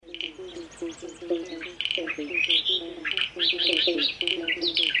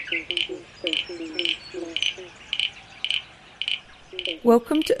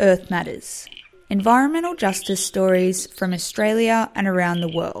Welcome to Earth Matters, environmental justice stories from Australia and around the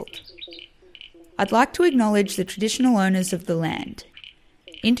world. I'd like to acknowledge the traditional owners of the land.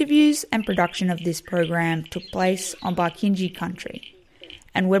 Interviews and production of this program took place on Barkindji country,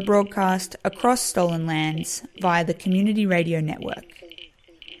 and were broadcast across stolen lands via the Community Radio Network.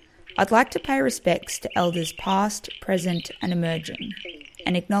 I'd like to pay respects to elders past, present and emerging,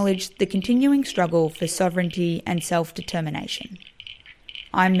 and acknowledge the continuing struggle for sovereignty and self-determination.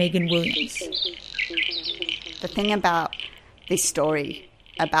 I'm Megan Williams. The thing about this story,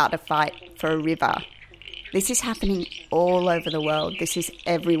 about a fight for a river, this is happening all over the world. This is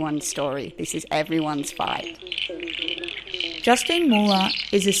everyone's story. This is everyone's fight. Justine Muller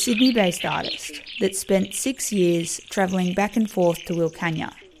is a Sydney-based artist that spent 6 years travelling back and forth to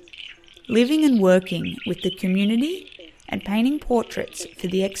Wilcannia, living and working with the community and painting portraits for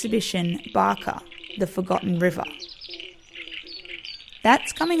the exhibition Barker, the Forgotten River.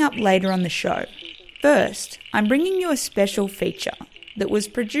 That's coming up later on the show. First, I'm bringing you a special feature that was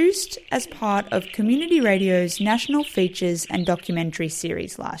produced as part of Community Radio's National Features and Documentary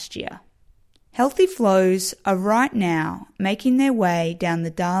series last year. Healthy flows are right now making their way down the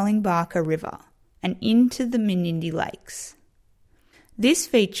Darling Barker River and into the Menindee Lakes. This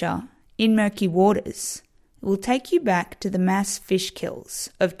feature, In Murky Waters, will take you back to the mass fish kills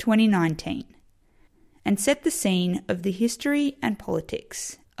of 2019 and set the scene of the history and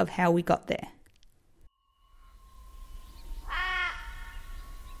politics of how we got there.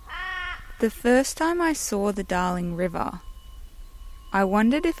 The first time I saw the Darling River, I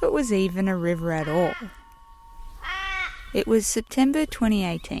wondered if it was even a river at all. It was September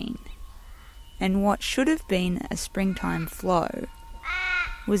 2018, and what should have been a springtime flow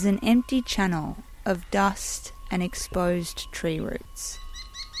was an empty channel of dust and exposed tree roots.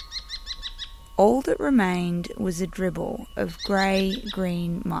 All that remained was a dribble of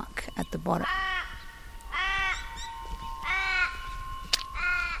grey-green muck at the bottom.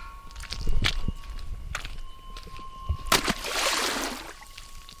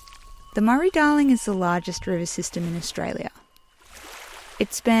 The Murray-Darling is the largest river system in Australia.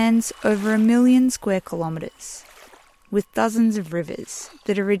 It spans over 1 million square kilometres, with dozens of rivers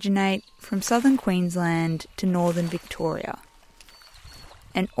that originate from southern Queensland to northern Victoria,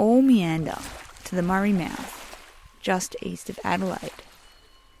 and all meander to the Murray mouth, just east of Adelaide.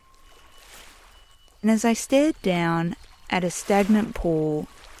 And as I stared down at a stagnant pool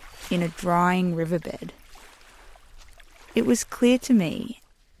in a drying riverbed, it was clear to me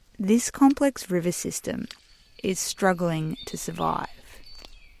this complex river system is struggling to survive.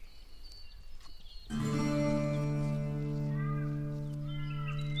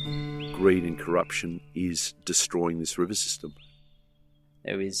 Greed and corruption is destroying this river system.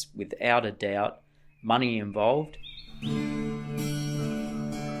 There is, without a doubt, money involved.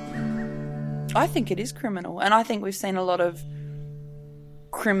 I think it is criminal, and I think we've seen a lot of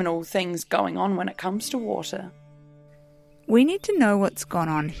criminal things going on when it comes to water. We need to know what's gone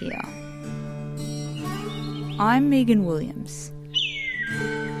on here. I'm Megan Williams.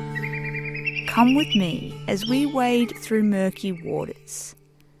 Come with me as we wade through murky waters,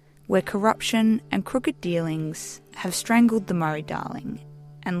 where corruption and crooked dealings have strangled the Murray-Darling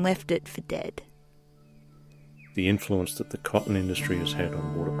and left it for dead. The influence that the cotton industry has had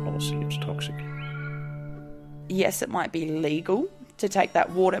on water policy is toxic. Yes, it might be legal to take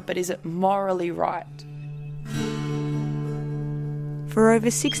that water, but is it morally right? For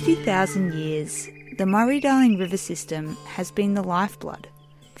over 60,000 years, the Murray-Darling River system has been the lifeblood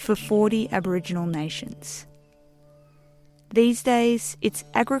for 40 Aboriginal nations. These days, its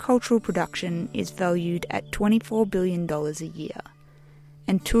agricultural production is valued at $24 billion a year,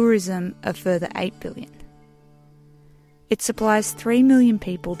 and tourism a further $8 billion. It supplies 3 million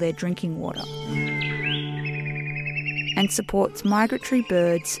people their drinking water and supports migratory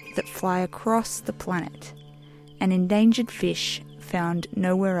birds that fly across the planet and endangered fish found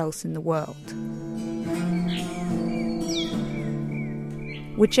nowhere else in the world.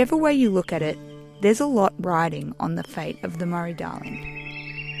 Whichever way you look at it, there's a lot riding on the fate of the Murray-Darling.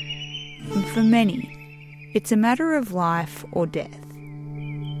 And for many, it's a matter of life or death.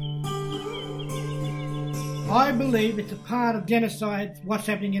 I believe it's a part of genocide, what's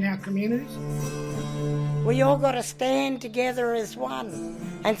happening in our communities. We all got to stand together as one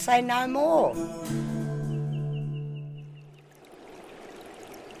and say no more.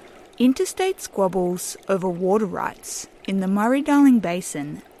 Interstate squabbles over water rights in the Murray-Darling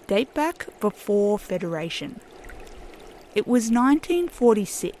Basin date back before Federation. It was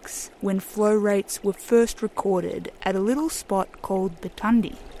 1946 when flow rates were first recorded at a little spot called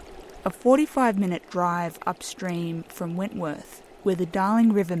Batundi, a 45-minute drive upstream from Wentworth, where the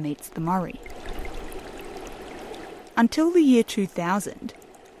Darling River meets the Murray. Until the year 2000,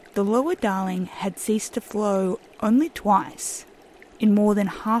 the Lower Darling had ceased to flow only twice in more than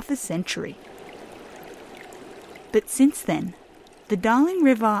half a century. But since then, the Darling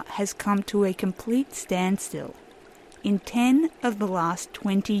River has come to a complete standstill in 10 of the last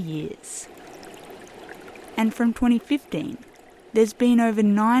 20 years. And from 2015, there's been over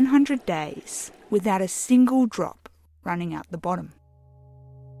 900 days without a single drop running out the bottom.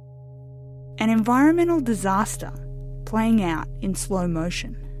 An environmental disaster playing out in slow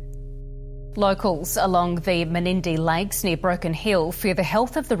motion. Locals along the Menindee Lakes near Broken Hill fear the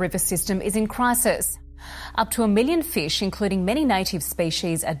health of the river system is in crisis. Up to 1 million fish, including many native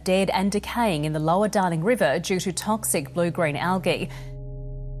species, are dead and decaying in the Lower Darling River due to toxic blue-green algae.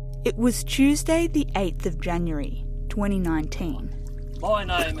 It was Tuesday the 8th of January, 2019. My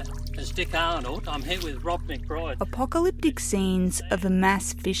name is Dick Arnold. I'm here with Rob McBride. Apocalyptic scenes of a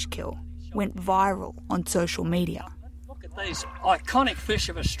mass fish kill went viral on social media. Look at these iconic fish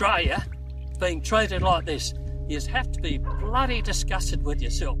of Australia being treated like this. You have to be bloody disgusted with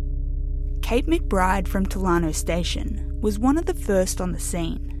yourself. Kate McBride from Tulano Station was one of the first on the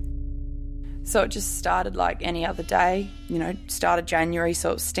scene. So it just started like any other day, started January, so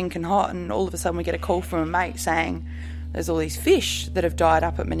it was stinking hot, and all of a sudden we get a call from a mate saying there's all these fish that have died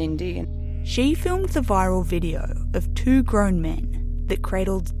up at Menindee. She filmed the viral video of 2 grown men that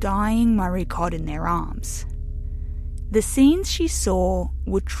cradled dying Murray cod in their arms. The scenes she saw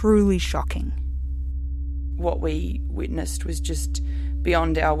were truly shocking. What we witnessed was just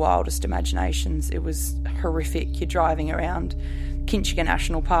beyond our wildest imaginations. It was horrific. You're driving around Kinchega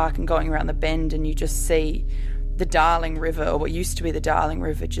National Park and going around the bend, and you just see the Darling River, or what used to be the Darling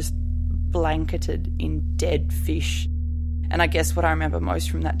River, just blanketed in dead fish. And I guess what I remember most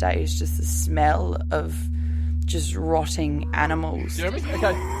from that day is just the smell of just rotting animals.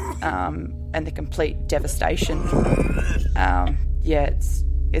 Okay. And the complete devastation.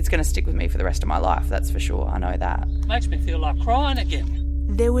 It's going to stick with me for the rest of my life, that's for sure. I know that. Makes me feel like crying again.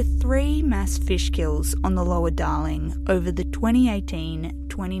 There were 3 mass fish kills on the Lower Darling over the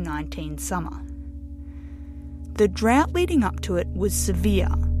 2018-2019 summer. The drought leading up to it was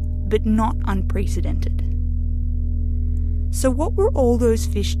severe, but not unprecedented. So what were all those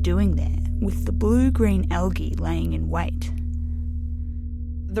fish doing there with the blue-green algae laying in wait?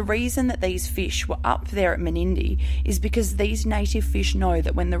 The reason that these fish were up there at Menindee is because these native fish know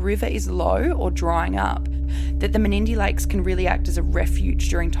that when the river is low or drying up, that the Menindee Lakes can really act as a refuge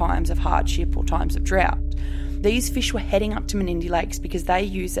during times of hardship or times of drought. These fish were heading up to Menindee Lakes because they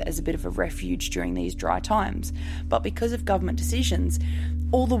use it as a bit of a refuge during these dry times. But because of government decisions,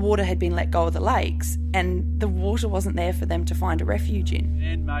 all the water had been let go of the lakes, and the water wasn't there for them to find a refuge in.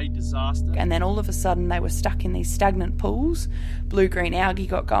 Man-made disaster. And then all of a sudden they were stuck in these stagnant pools, blue-green algae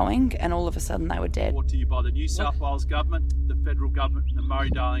got going, and all of a sudden they were dead. Brought to you by the New South Wales Government, the Federal Government and the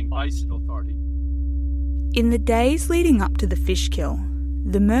Murray-Darling Basin Authority. In the days leading up to the fish kill,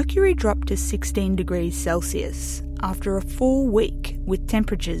 the mercury dropped to 16 degrees Celsius after a full week with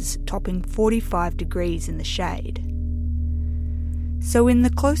temperatures topping 45 degrees in the shade. So in the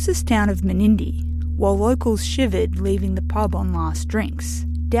closest town of Menindee, while locals shivered leaving the pub on last drinks,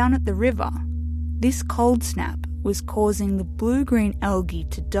 down at the river, this cold snap was causing the blue-green algae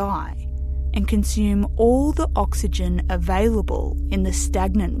to die and consume all the oxygen available in the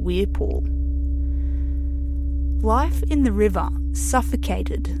stagnant weir pool. Life in the river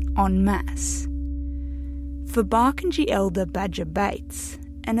suffocated en masse. For Barkindji elder Badger Bates,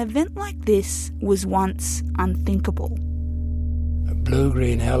 an event like this was once unthinkable.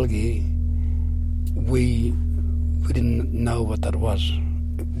 Blue-green algae, we didn't know what that was.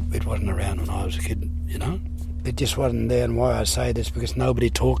 It wasn't around when I was a kid, It just wasn't there, and why I say this, because nobody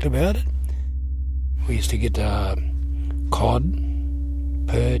talked about it. We used to get cod,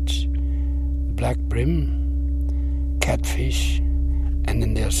 perch, black brim, catfish, and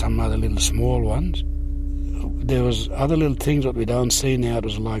then there are some other little small ones. There was other little things that we don't see now. It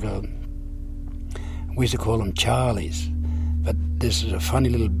was like we used to call them Charlies. But this is a funny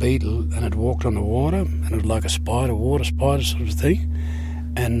little beetle, and it walked on the water, and it was like a water spider sort of thing.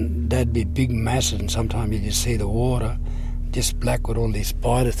 And they'd be big masses, and sometimes you just see the water just black with all these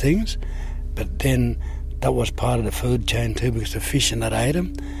spider things. But then that was part of the food chain too, because the fish and that ate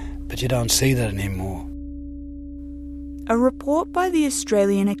them. But you don't see that anymore. A report by the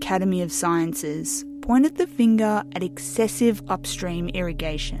Australian Academy of Sciences pointed the finger at excessive upstream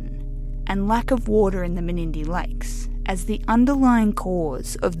irrigation and lack of water in the Menindee Lakes as the underlying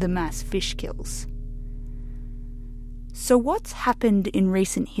cause of the mass fish kills. So what's happened in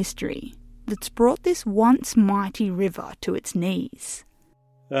recent history that's brought this once mighty river to its knees?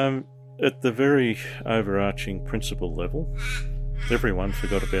 At the very overarching principle level, everyone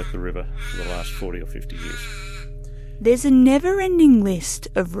forgot about the river for the last 40 or 50 years. There's a never-ending list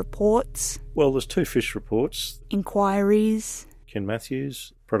of reports. Well, there's 2 fish reports. Inquiries. Ken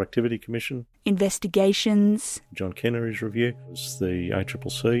Matthews, Productivity Commission. Investigations. John Kennery's review. There's the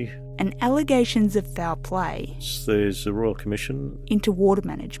ACCC. And allegations of foul play. There's the Royal Commission. Into water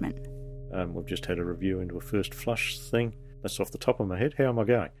management. We've just had a review into a first flush thing. That's off the top of my head. How am I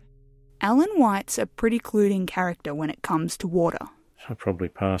going? Alan White's a pretty clued-in character when it comes to water. I probably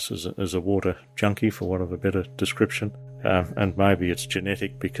pass as a water junkie, for want of a better description. And maybe it's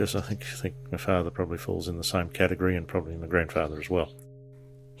genetic, because I think my father probably falls in the same category, and probably my grandfather as well.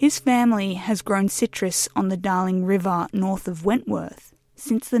 His family has grown citrus on the Darling River north of Wentworth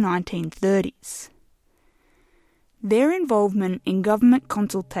since the 1930s. Their involvement in government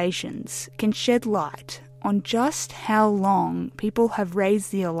consultations can shed light on just how long people have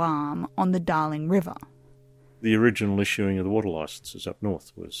raised the alarm on the Darling River. The original issuing of the water licences up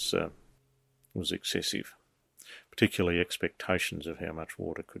north was excessive, particularly expectations of how much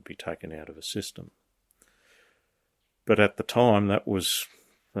water could be taken out of a system. But at the time, that was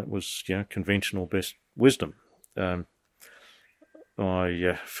conventional best wisdom.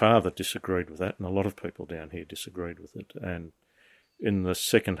 My father disagreed with that, and a lot of people down here disagreed with it. And in the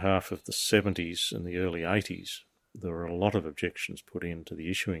second half of the 70s and the early 80s, there were a lot of objections put into the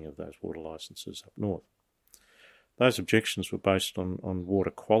issuing of those water licences up north. Those objections were based on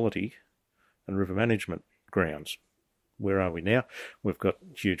water quality and river management grounds. Where are we now? We've got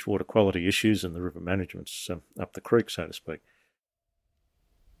huge water quality issues, and the river management's up the creek, so to speak.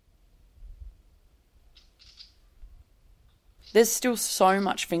 There's still so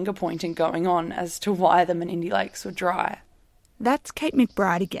much finger pointing going on as to why the Menindee Lakes were dry. That's Kate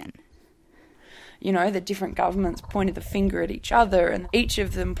McBride again. You know, the different governments pointed the finger at each other, and each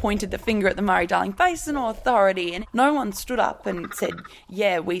of them pointed the finger at the Murray-Darling Basin Authority, and no one stood up and said,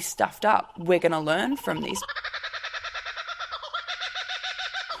 yeah, we stuffed up, we're going to learn from this.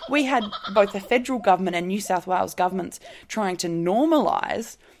 We had both the federal government and New South Wales governments trying to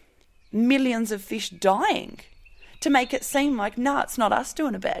normalise millions of fish dying to make it seem like, nah, it's not us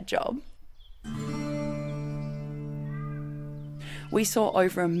doing a bad job. We saw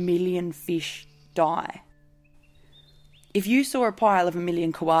over 1 million fish die. If you saw a pile of 1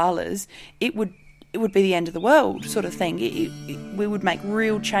 million koalas, it would be the end of the world sort of thing. We would make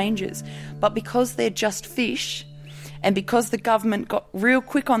real changes. But because they're just fish, and because the government got real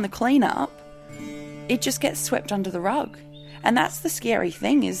quick on the clean-up, it just gets swept under the rug. And that's the scary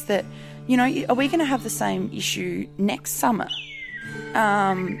thing, is that, you know, are we going to have the same issue next summer?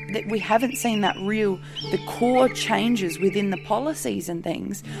 That we haven't seen the core changes within the policies and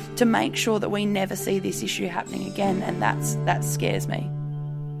things to make sure that we never see this issue happening again, and that scares me.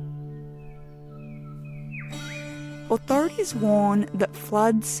 Authorities warn that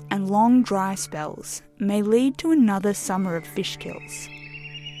floods and long dry spells may lead to another summer of fish kills.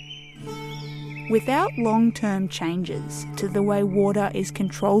 Without long-term changes to the way water is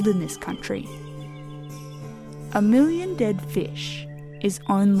controlled in this country, 1 million dead fish is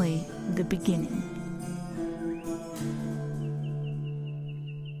only the beginning.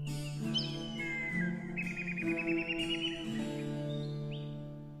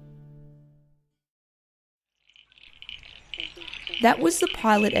 That was the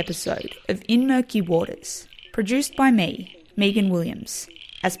pilot episode of In Murky Waters, produced by me, Megan Williams,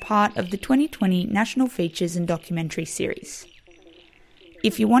 as part of the 2020 National Features and Documentary Series.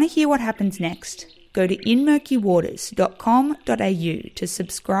 If you want to hear what happens next, go to inmurkywaters.com.au to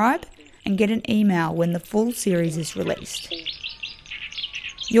subscribe and get an email when the full series is released.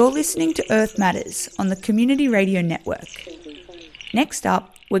 You're listening to Earth Matters on the Community Radio Network. Next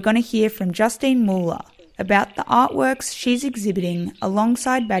up, we're going to hear from Justine Muller about the artworks she's exhibiting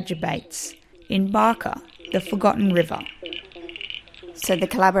alongside Badger Bates in Barker, the Forgotten River. So the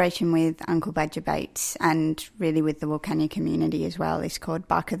collaboration with Uncle Badger Bates and really with the Wilcannia community as well is called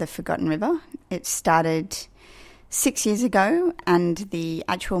Barker, the Forgotten River. It started 6 years ago, and the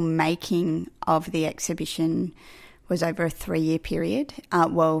actual making of the exhibition was over a 3-year period.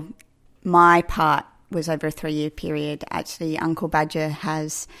 My part was over a 3-year period. Actually, Uncle Badger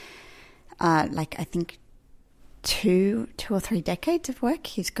has, I think, two or three decades of work.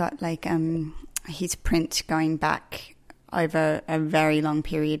 He's got his prints going back over a very long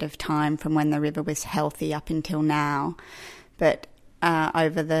period of time from when the river was healthy up until now. But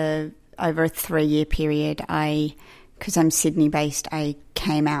over a 3-year period, I because I'm Sydney-based, I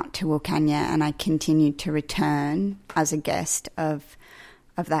came out to Wilcannia and I continued to return as a guest of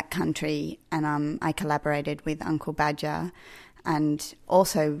that country, and I collaborated with Uncle Badger and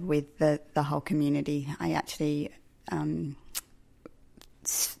also with the whole community. I actually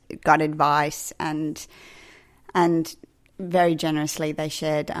got advice and very generously they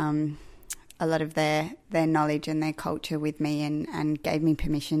shared a lot of their knowledge and their culture with me and gave me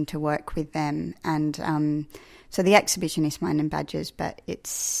permission to work with them. And so the exhibition is Mine and Badgers, but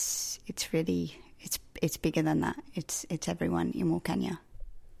it's really bigger than that. It's everyone in Wilcannia.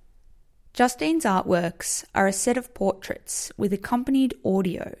 Justine's artworks are a set of portraits with accompanied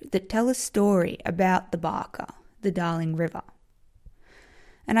audio that tell a story about the Barker, the Darling River.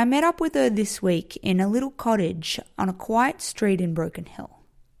 And I met up with her this week in a little cottage on a quiet street in Broken Hill.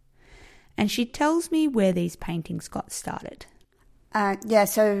 And she tells me where these paintings got started.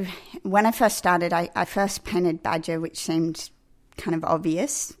 So when I first started, I first painted Badger, which seemed kind of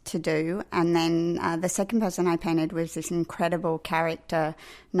obvious to do. And then the second person I painted was this incredible character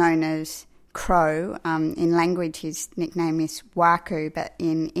known as Crow. In language, his nickname is Waku, but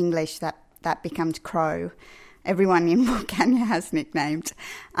in English that becomes Crow. Everyone in Wilcannia has nicknames.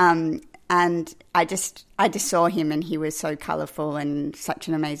 And I just saw him, and he was so colourful and such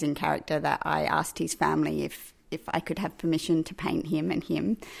an amazing character that I asked his family if I could have permission to paint him and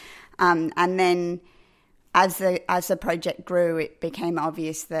him. And then as the project grew, it became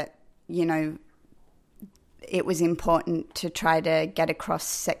obvious that, you know, it was important to try to get a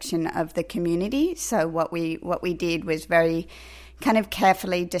cross-section of the community. So what we did was very kind of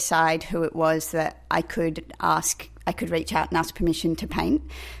carefully decide who it was that I could reach out and ask permission to paint.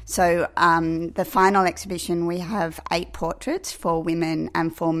 So the final exhibition, we have 8 portraits, 4 women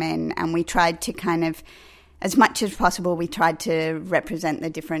and 4 men, and we tried to kind of, as much as possible, we tried to represent the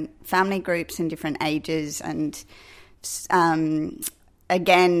different family groups and different ages. And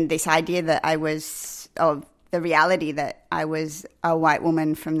again, this idea that the reality that I was a white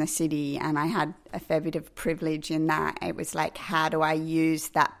woman from the city and I had a fair bit of privilege in that. It was like, how do I use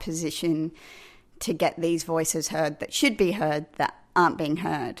that position to get these voices heard that should be heard that aren't being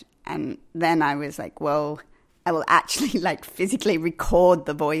heard? And then I was like, well, I will actually like physically record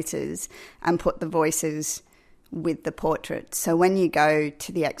the voices and put the voices with the portrait. So when you go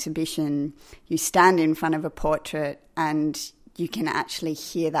to the exhibition, you stand in front of a portrait and you can actually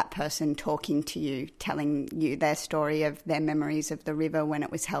hear that person talking to you, telling you their story of their memories of the river when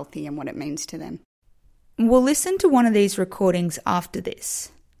it was healthy and what it means to them. We'll listen to one of these recordings after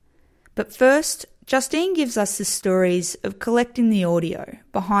this. But first, Justine gives us the stories of collecting the audio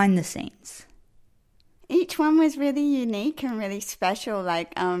behind the scenes. Each one was really unique and really special.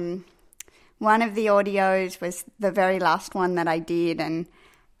 Like one of the audios was the very last one that I did, and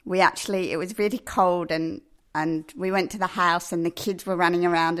it was really cold and we went to the house and the kids were running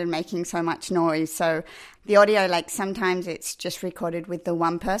around and making so much noise. So the audio, like sometimes it's just recorded with the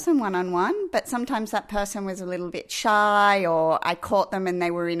one person one-on-one, but sometimes that person was a little bit shy or I caught them and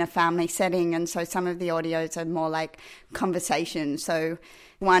they were in a family setting. And so some of the audios are more like conversations. So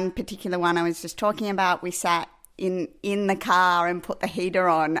one particular one I was just talking about, we sat in the car and put the heater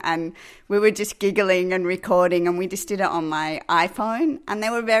on and we were just giggling and recording, and we just did it on my iPhone, and they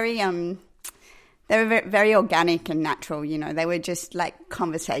were very very organic and natural, you know. They were just like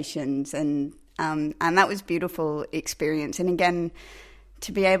conversations, and that was a beautiful experience. And again,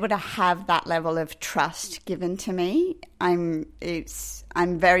 to be able to have that level of trust given to me, I'm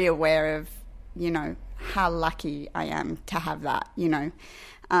very aware of, you know, how lucky I am to have that, you know.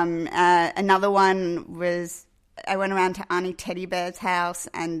 Another one was I went around to Auntie Teddy Bear's house,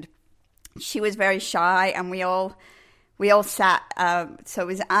 and she was very shy, and we all sat. So it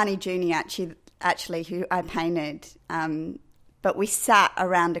was Auntie Junie actually who I painted, but we sat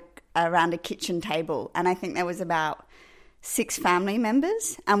around a kitchen table, and I think there was about 6 family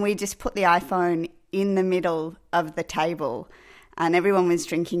members, and we just put the iPhone in the middle of the table, and everyone was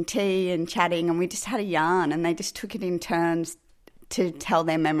drinking tea and chatting, and we just had a yarn, and they just took it in turns to tell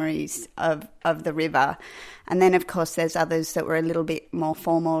their memories of the river. And then, of course, there's others that were a little bit more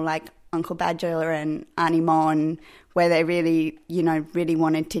formal, like Uncle Badger and Auntie Mon, where they really, you know, really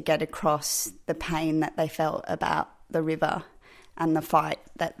wanted to get across the pain that they felt about the river and the fight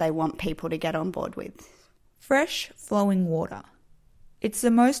that they want people to get on board with. Fresh, flowing water. It's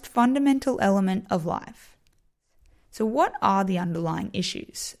the most fundamental element of life. So what are the underlying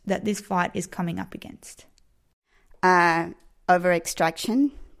issues that this fight is coming up against?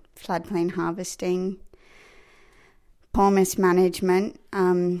 Over-extraction, floodplain harvesting, poor mismanagement,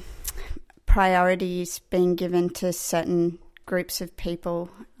 priorities being given to certain groups of people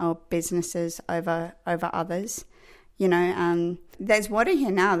or businesses over others. There's water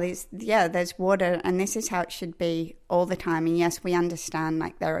here now. There's water, and this is how it should be all the time. And yes, we understand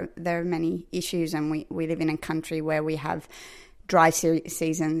like there are many issues, and we live in a country where we have dry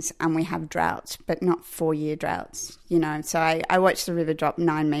seasons and we have droughts, but not 4-year droughts. So I watched the river drop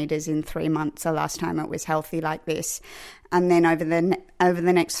 9 meters in 3 months the last time it was healthy like this. And then over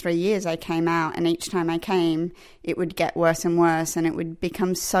the next 3 years, I came out, and each time I came, it would get worse and worse, and it would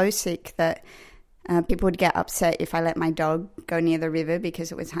become so sick that people would get upset if I let my dog go near the river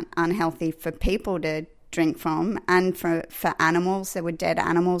because it was unhealthy for people to drink from, and for animals. There were dead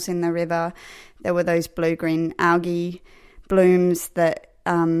animals in the river. There were those blue-green algae blooms that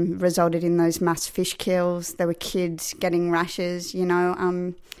resulted in those mass fish kills. There were kids getting rashes.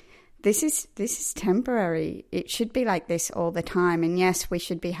 This is temporary. It should be like this all the time. And yes, we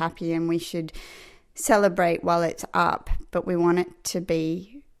should be happy and we should celebrate while it's up, but we want it to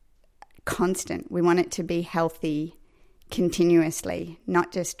be constant. We want it to be healthy continuously,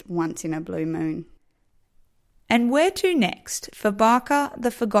 not just once in a blue moon. And where to next for Barker,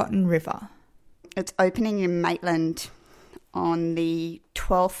 the Forgotten River? It's opening in Maitland on the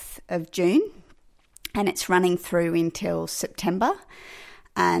 12th of June, and it's running through until September.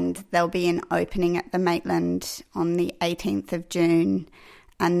 And there'll be an opening at the Maitland on the 18th of June.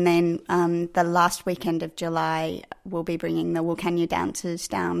 And then the last weekend of July, we'll be bringing the Wilcannia dancers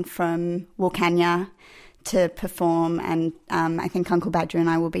down from Wilcannia to perform. And I think Uncle Badger and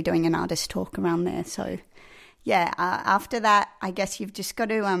I will be doing an artist talk around there. So, yeah, after that, I guess you've just got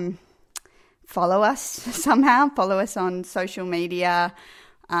to follow us somehow, follow us on social media,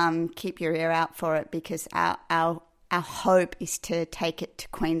 keep your ear out for it, because our hope is to take it to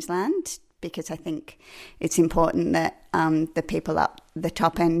Queensland, because I think it's important that the people up the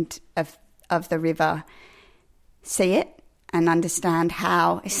top end of the river see it and understand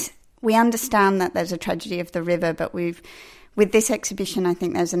how. We understand that there's a tragedy of the river, but with this exhibition, I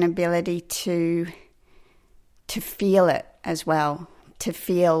think there's an ability to feel it as well, to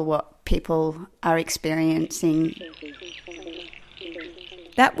feel what people are experiencing.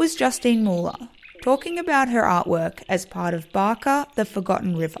 That was Justine Muller talking about her artwork as part of Barker, the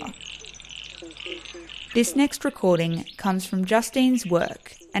Forgotten River. This next recording comes from Justine's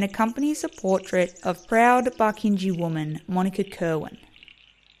work and accompanies a portrait of proud Barkindji woman Monica Kerwin.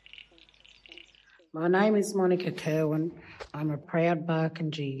 My name is Monica Kerwin. I'm a proud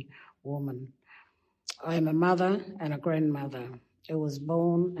Barkindji woman. I am a mother and a grandmother who was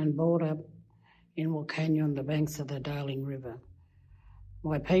born and brought up in Wilcannia on the banks of the Darling River.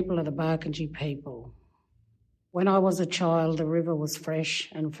 My people are the Barkindji people. When I was a child, the river was fresh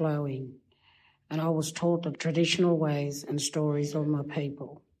and flowing, and I was taught the traditional ways and stories of my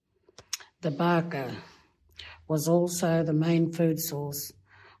people. The barker was also the main food source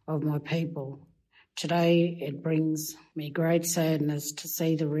of my people. Today, it brings me great sadness to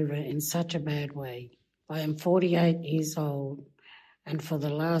see the river in such a bad way. I am 48 years old, and for the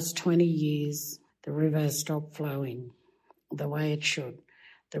last 20 years, the river has stopped flowing the way it should.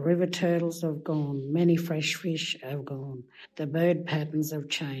 The river turtles have gone, many fresh fish have gone, the bird patterns have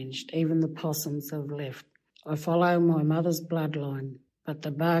changed, even the possums have left. I follow my mother's bloodline, but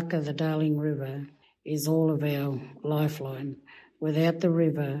the Barker, the Darling River, is all of our lifeline. Without the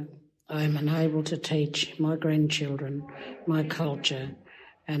river, I am unable to teach my grandchildren my culture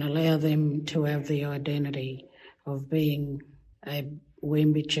and allow them to have the identity of being a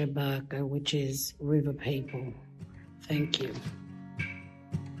Wimbicha Barker, which is river people. Thank you.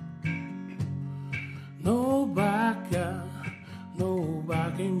 No Barker, no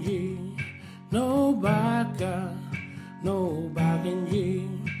Barkindji, no Barker, no Barkindji,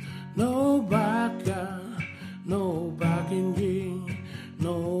 no Barker, no Barkindji,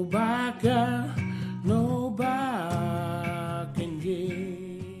 no Barker, no Barkindji.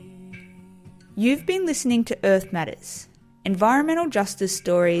 You've been listening to Earth Matters, environmental justice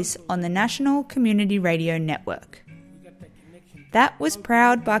stories on the National Community Radio Network. That was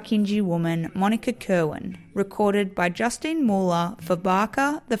proud Barkindji woman Monica Kerwin, recorded by Justine Muller for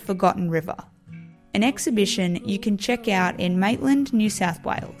Barker, the Forgotten River, an exhibition you can check out in Maitland, New South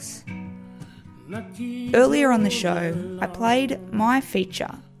Wales. Earlier on the show, I played my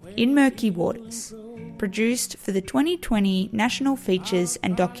feature, In Murky Waters, produced for the 2020 National Features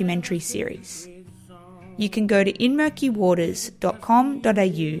and Documentary Series. You can go to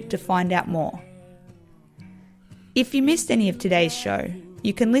inmurkywaters.com.au to find out more. If you missed any of today's show,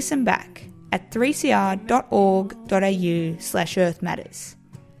 you can listen back at 3cr.org.au/earthmatters.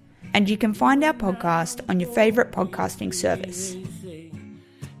 And you can find our podcast on your favourite podcasting service.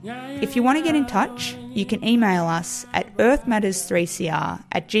 If you want to get in touch, you can email us at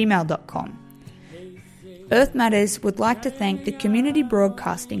earthmatters3cr@gmail.com. Earth Matters would like to thank the Community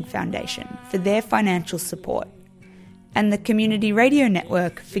Broadcasting Foundation for their financial support, and the Community Radio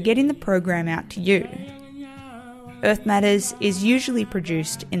Network for getting the program out to you. Earth Matters is usually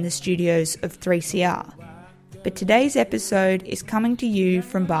produced in the studios of 3CR, but today's episode is coming to you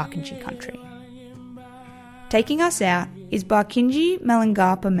from Barkindji country. Taking us out is Barkindji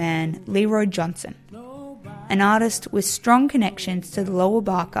Malangapa man Leroy Johnson, an artist with strong connections to the Lower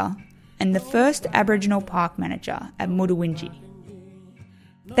Barker and the first Aboriginal park manager at Mudawinji.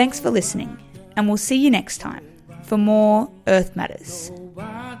 Thanks for listening, and we'll see you next time for more Earth Matters.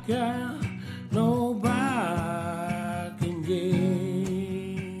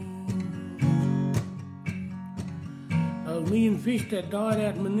 Me and fish that died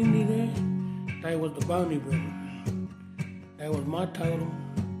at Menindee there, they was the bounty brothers. That was my totem,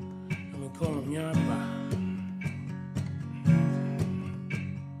 and we call them Nyampa.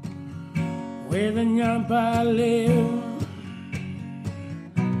 Where the Nyampa live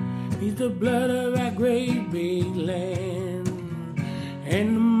is the blood of our great big land,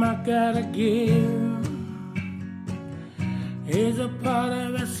 and the muck gotta give is a part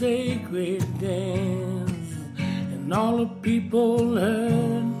of our sacred dance, and all the people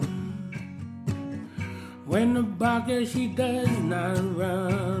heard when the barker she does not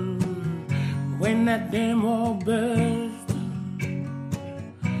run, when that dam wall bursts.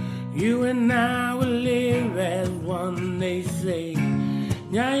 You and I will live as one, they say.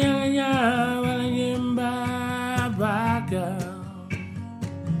 Nya ya ya walangimba baka.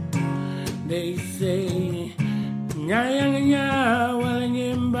 They say nya ya ya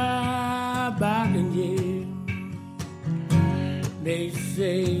walangimba baka. They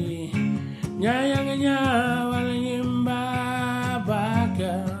say nya ya ya walangimba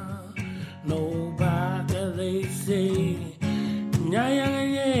baka. No baka, they say nya ya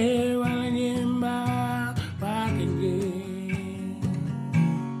ya.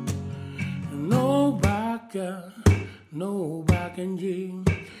 No Barkindji,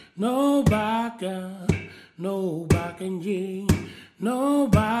 no baka, no Barkindji, no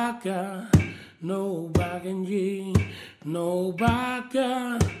baka, no Barkindji, no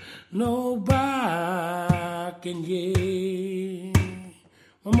baka, no Barkindji.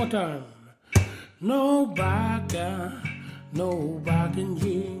 One more time. No baka, no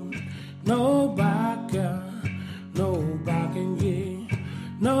Barkindji, no baka, no Barkindji,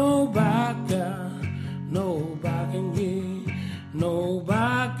 no baka. No Barkindji, no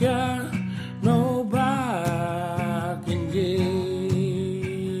baka.